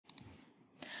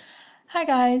Hi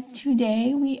guys,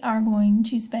 today we are going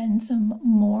to spend some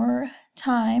more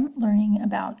time learning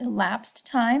about elapsed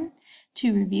time.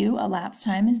 To review, elapsed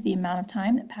time is the amount of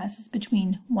time that passes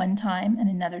between one time and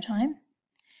another time.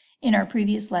 In our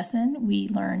previous lesson, we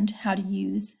learned how to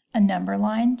use a number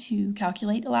line to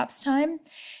calculate elapsed time,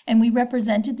 and we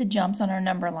represented the jumps on our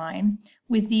number line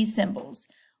with these symbols.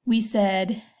 We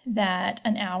said that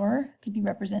an hour could be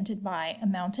represented by a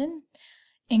mountain.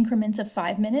 Increments of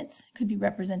 5 minutes could be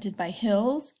represented by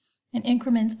hills, and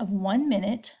increments of 1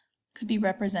 minute could be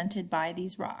represented by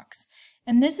these rocks.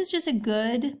 And this is just a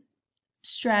good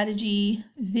strategy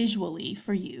visually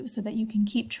for you so that you can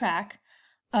keep track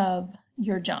of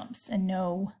your jumps and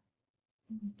know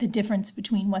the difference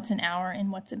between what's an hour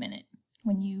and what's a minute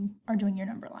when you are doing your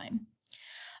number line.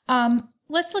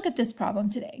 Let's look at this problem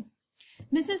today.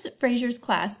 Mrs. Fraser's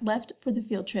class left for the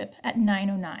field trip at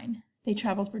 9:09. They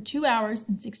traveled for 2 hours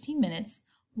and 16 minutes.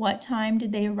 What time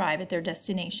did they arrive at their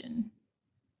destination?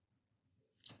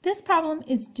 This problem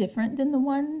is different than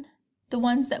the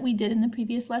ones that we did in the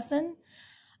previous lesson.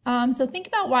 So think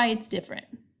about why it's different.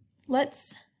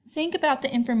 Let's think about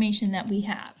the information that we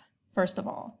have, first of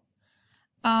all.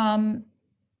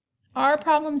 Our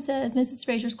problem says Mrs.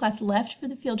 Fraser's class left for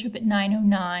the field trip at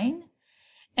 9:09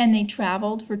 and they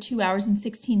traveled for 2 hours and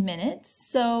 16 minutes.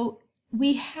 So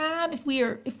we have, if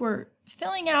we're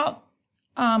filling out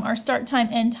our start time,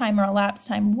 end time, or elapsed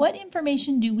time, what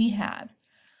information do we have?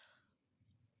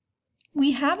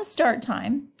 We have a start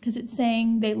time because it's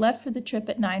saying they left for the trip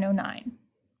at 9:09.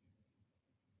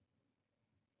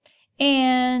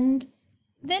 And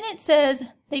then it says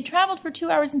they traveled for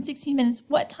 2 hours and 16 minutes.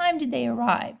 What time did they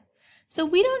arrive? So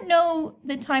we don't know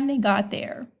the time they got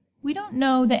there. We don't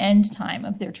know the end time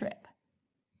of their trip.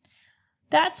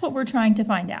 That's what we're trying to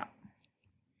find out.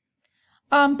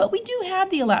 But we do have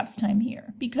the elapsed time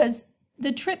here because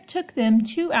the trip took them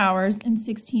 2 hours and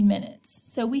 16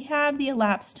 minutes. So we have the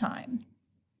elapsed time.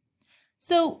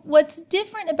 So what's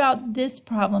different about this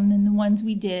problem than the ones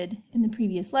we did in the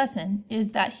previous lesson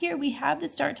is that here we have the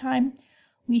start time,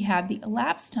 we have the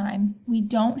elapsed time, we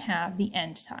don't have the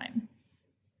end time.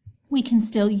 We can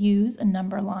still use a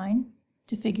number line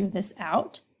to figure this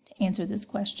out, to answer this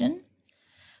question.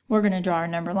 We're going to draw our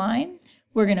number line.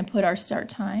 We're going to put our start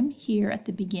time here at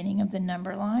the beginning of the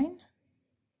number line.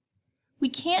 We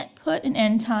can't put an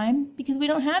end time because we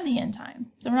don't have the end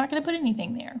time, so we're not going to put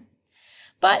anything there.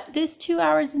 But this 2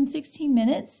 hours and 16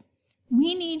 minutes,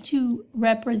 we need to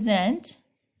represent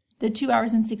the 2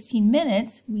 hours and 16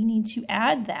 minutes. We need to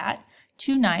add that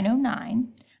to 9:09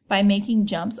 by making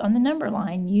jumps on the number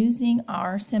line using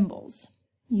our symbols,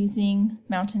 using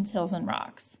mountains, hills, and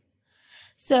rocks.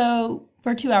 So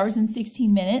for 2 hours and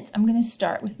 16 minutes, I'm going to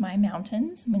start with my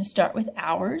mountains. I'm going to start with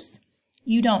hours.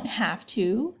 You don't have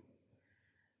to.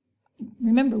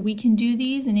 Remember, we can do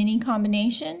these in any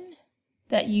combination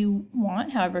that you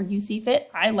want, however you see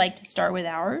fit. I like to start with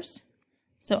hours.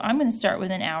 So I'm going to start with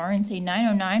an hour and say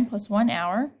 9:09 plus 1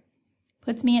 hour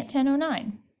puts me at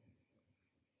 10:09.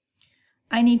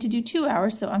 I need to do 2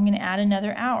 hours, so I'm going to add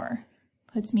another hour.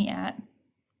 Puts me at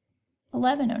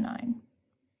 11:09.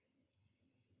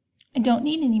 I don't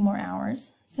need any more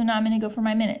hours, so now I'm going to go for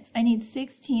my minutes. I need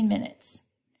 16 minutes.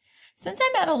 Since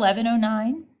I'm at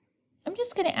 11:09, I'm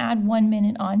just going to add 1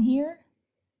 minute on here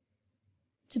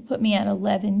to put me at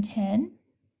 11:10,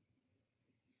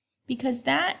 because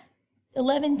that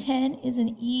 11:10 is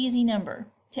an easy number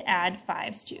to add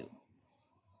fives to.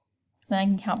 Then I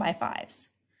can count by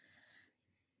fives.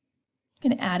 I'm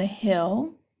going to add a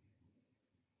hill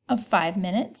of 5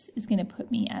 minutes is going to put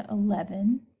me at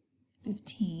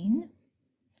 11:15.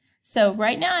 So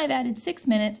right now I've added 6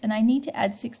 minutes and I need to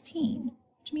add 16,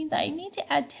 which means I need to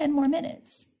add 10 more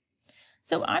minutes.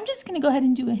 So I'm just going to go ahead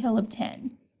and do a hill of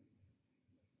 10.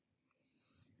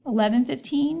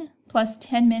 11:15 plus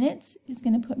 10 minutes is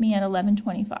going to put me at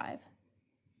 11:25.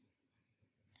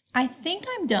 I think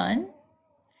I'm done,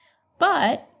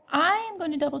 but I am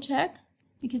going to double check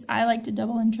because I like to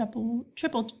double and triple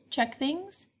check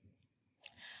things.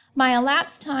 My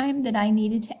elapsed time that I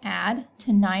needed to add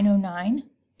to 9:09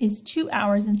 is 2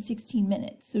 hours and 16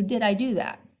 minutes. So did I do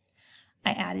that?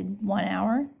 I added 1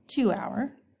 hour, 2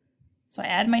 hour. So I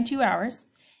added my 2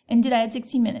 hours. And did I add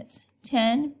 16 minutes?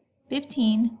 10,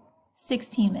 15,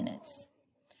 16 minutes.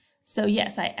 So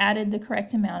yes, I added the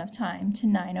correct amount of time to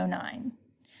 9:09.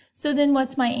 So then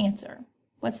what's my answer?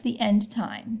 What's the end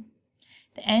time?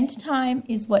 The end time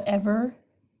is whatever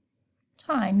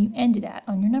time you ended at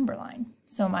on your number line.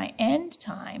 So my end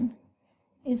time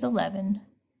is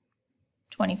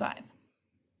 11:25.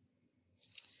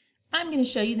 I'm going to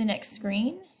show you the next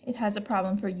screen. It has a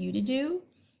problem for you to do.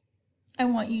 I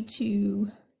want you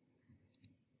to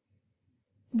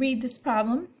read this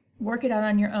problem, work it out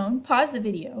on your own, pause the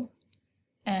video,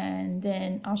 and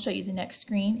then I'll show you the next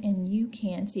screen and you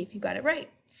can see if you got it right.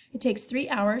 It takes 3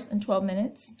 hours and 12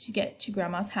 minutes to get to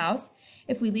Grandma's house.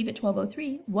 If we leave at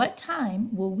 12:03, what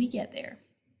time will we get there?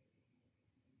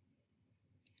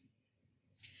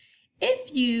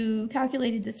 If you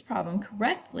calculated this problem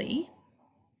correctly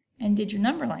and did your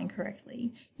number line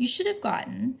correctly, you should have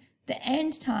gotten the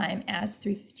end time as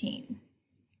 3:15.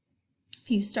 If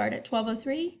you start at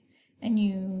 12:03 and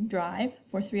you drive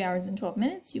for 3 hours and 12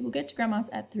 minutes, you will get to Grandma's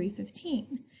at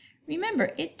 3:15.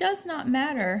 Remember, it does not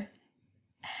matter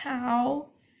how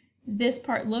this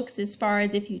part looks as far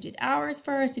as if you did hours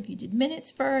first, if you did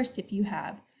minutes first, if you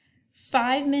have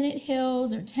 5-minute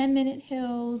hills or 10-minute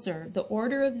hills, or the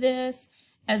order of this,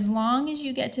 as long as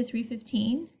you get to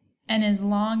 3:15 and as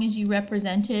long as you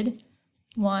represented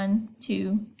 1,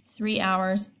 2, 3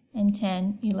 hours and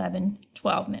 10, 11,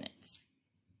 12 minutes.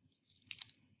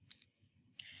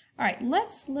 All right,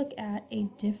 let's look at a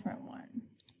different one.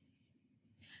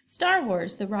 Star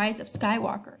Wars: The Rise of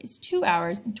Skywalker is 2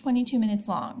 hours and 22 minutes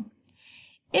long.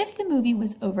 If the movie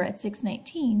was over at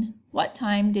 6:19, what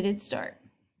time did it start?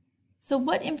 So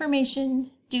what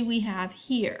information do we have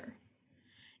here?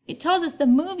 It tells us the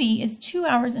movie is 2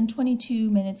 hours and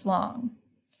 22 minutes long.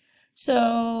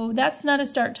 So that's not a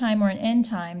start time or an end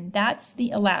time. That's the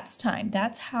elapsed time.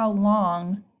 That's how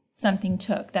long something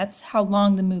took. That's how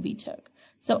long the movie took.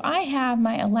 So I have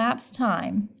my elapsed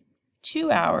time, 2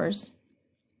 hours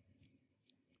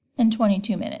and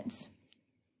 22 minutes.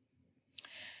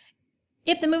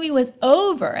 If the movie was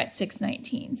over at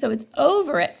 6:19, so it's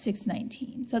over at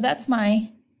 6:19, so that's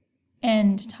my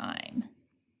end time.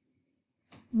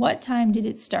 What time did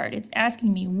it start? It's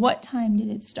asking me what time did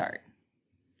it start.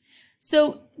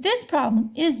 So this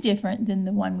problem is different than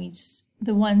the ones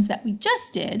that we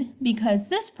just did, because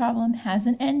this problem has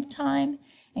an end time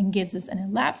and gives us an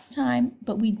elapsed time,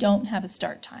 but we don't have a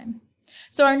start time.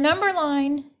 So our number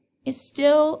line is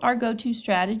still our go-to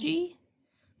strategy,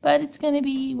 but it's going to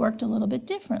be worked a little bit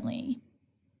differently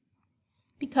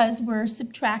because we're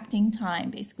subtracting time,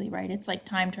 basically, right? It's like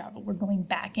time travel. We're going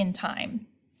back in time.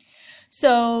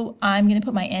 So I'm going to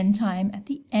put my end time at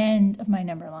the end of my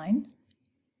number line,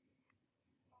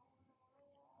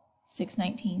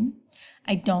 6:19.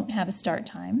 I don't have a start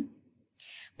time,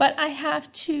 but I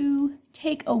have to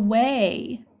take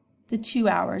away the 2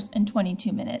 hours and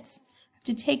 22 minutes.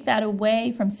 To take that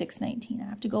away from 6:19, I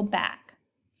have to go back.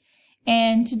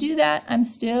 And to do that, I'm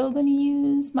still going to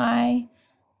use my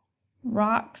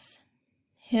rocks,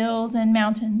 hills, and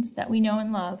mountains that we know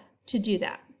and love to do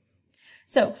that.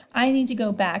 So I need to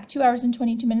go back 2 hours and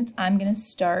 22 minutes. I'm going to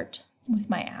start with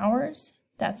my hours.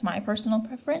 That's my personal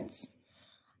preference.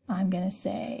 I'm going to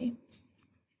say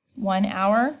 1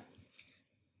 hour.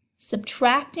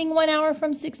 Subtracting 1 hour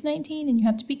from 6:19, and you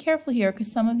have to be careful here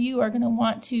because some of you are going to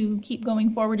want to keep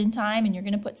going forward in time and you're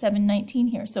going to put 7:19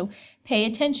 here. So pay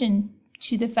attention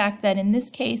to the fact that in this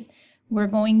case we're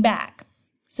going back.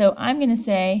 So I'm going to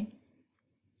say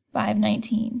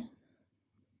 5:19.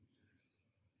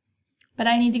 But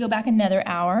I need to go back another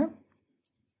hour.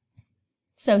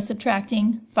 So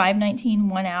subtracting 5:19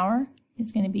 1 hour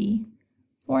is going to be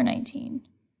 4:19.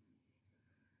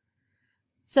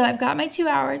 So I've got my 2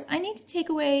 hours. I need to take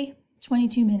away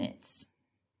 22 minutes.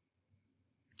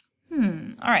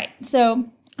 All right,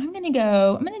 so I'm going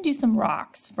to do some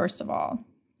rocks first of all.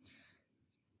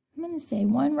 I'm going to say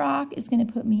one rock is going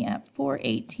to put me at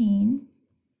 4:18.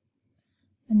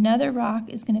 Another rock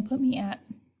is going to put me at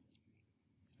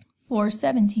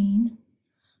 4:17.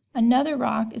 Another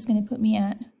rock is going to put me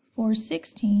at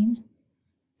 4:16.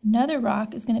 Another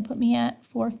rock is going to put me at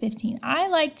 4:15. I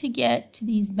like to get to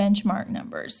these benchmark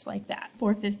numbers like that,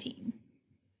 4:15.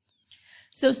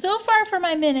 So far for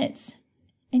my minutes,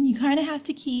 and you kind of have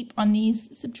to keep, on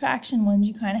these subtraction ones,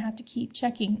 you kind of have to keep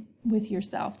checking with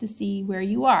yourself to see where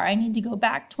you are. I need to go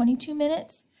back 22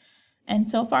 minutes,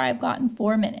 and so far I've gotten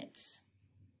 4 minutes.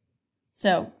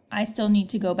 So I still need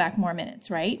to go back more minutes,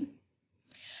 right?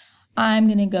 I'm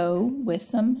going to go with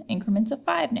some increments of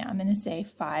 5 now. I'm going to say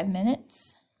 5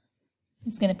 minutes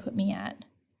is going to put me at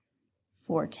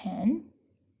 4:10.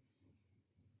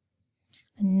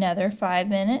 Another 5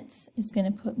 minutes is going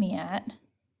to put me at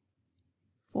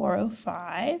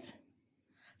 4:05.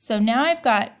 So now I've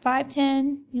got 5,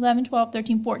 10, 11, 12,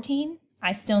 13, 14.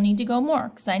 I still need to go more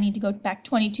because I need to go back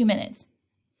 22 minutes.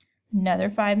 Another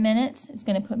 5 minutes is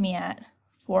going to put me at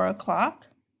 4 o'clock.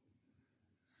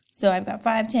 So I've got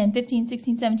 5, 10, 15,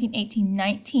 16, 17, 18,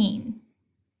 19.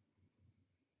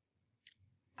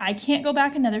 I can't go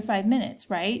back another 5 minutes,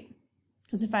 right?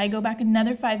 Because if I go back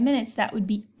another 5 minutes, that would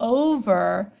be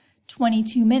over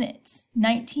 22 minutes.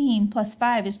 19 plus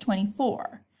 5 is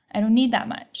 24. I don't need that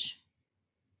much,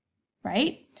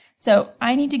 right? So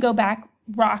I need to go back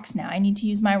rocks now. I need to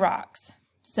use my rocks.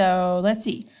 So let's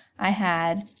see.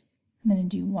 I'm going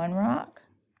to do one rock.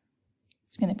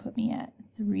 It's going to put me at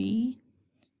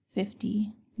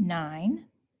 3:59.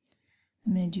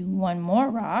 I'm going to do one more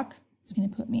rock. It's going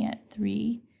to put me at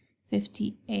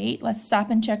 3:58. Let's stop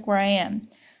and check where I am.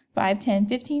 5, 10,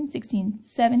 15, 16,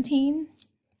 17.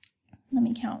 Let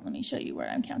me count. Let me show you where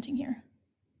I'm counting here.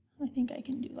 I think I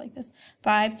can do like this.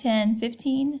 5, 10,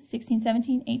 15, 16,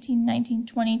 17, 18, 19,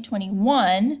 20,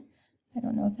 21. I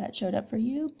don't know if that showed up for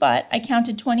you, but I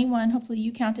counted 21. Hopefully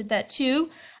you counted that too.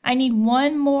 I need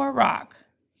one more rock.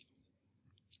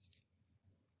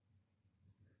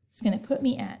 It's going to put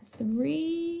me at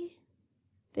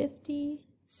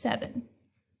 3:57.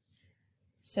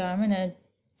 So I'm going to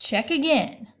check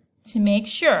again to make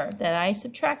sure that I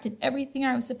subtracted everything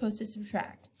I was supposed to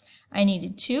subtract. I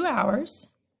needed 2 hours,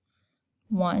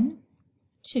 1,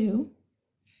 2,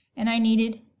 and I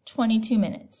needed 22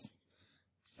 minutes.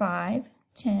 5,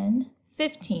 10,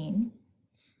 15,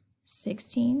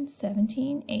 16,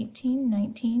 17, 18,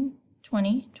 19,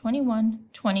 20, 21,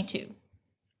 22.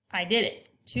 I did it.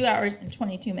 2 hours and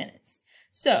 22 minutes.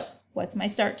 So what's my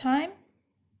start time?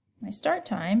 My start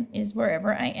time is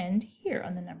wherever I end here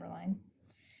on the number line.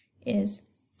 Is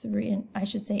 3, and I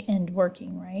should say end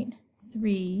working, right?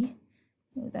 3,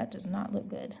 oh, that does not look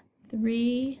good.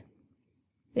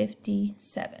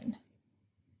 3:57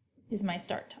 is my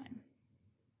start time.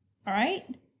 All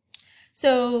right?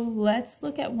 So let's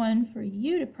look at one for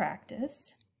you to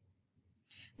practice.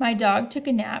 My dog took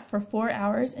a nap for 4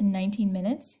 hours and 19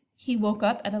 minutes. He woke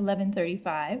up at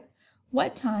 11:35.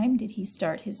 What time did he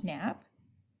start his nap?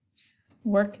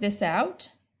 Work this out.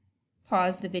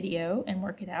 Pause the video and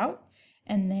work it out,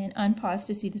 and then unpause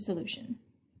to see the solution.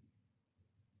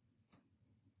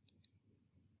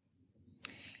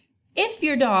 If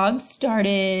your dog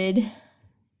stopped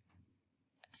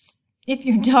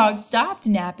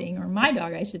napping, or my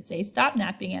dog, I should say, stopped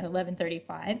napping at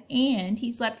 11:35, and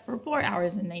he slept for 4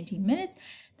 hours and 19 minutes,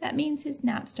 that means his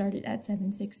nap started at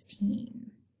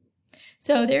 7:16.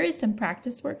 So there is some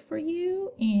practice work for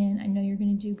you, and I know you're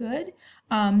going to do good.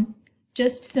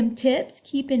 Just some tips.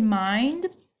 Keep in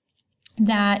mind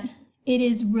that it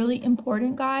is really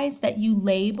important, guys, that you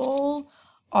label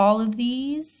all of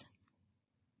these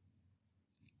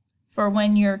for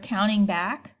when you're counting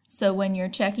back. So when you're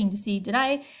checking to see, did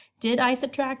I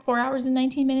subtract 4 hours and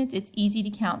 19 minutes? It's easy to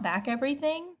count back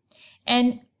everything.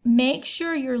 And make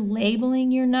sure you're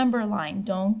labeling your number line.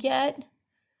 Don't get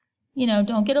a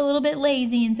little bit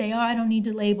lazy and say, oh, I don't need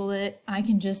to label it. I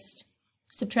can just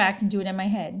subtract and do it in my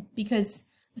head, because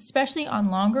especially on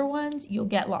longer ones, you'll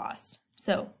get lost.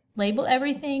 So label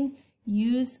everything.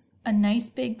 Use a nice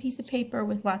big piece of paper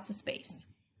with lots of space.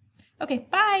 Okay,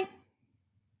 bye.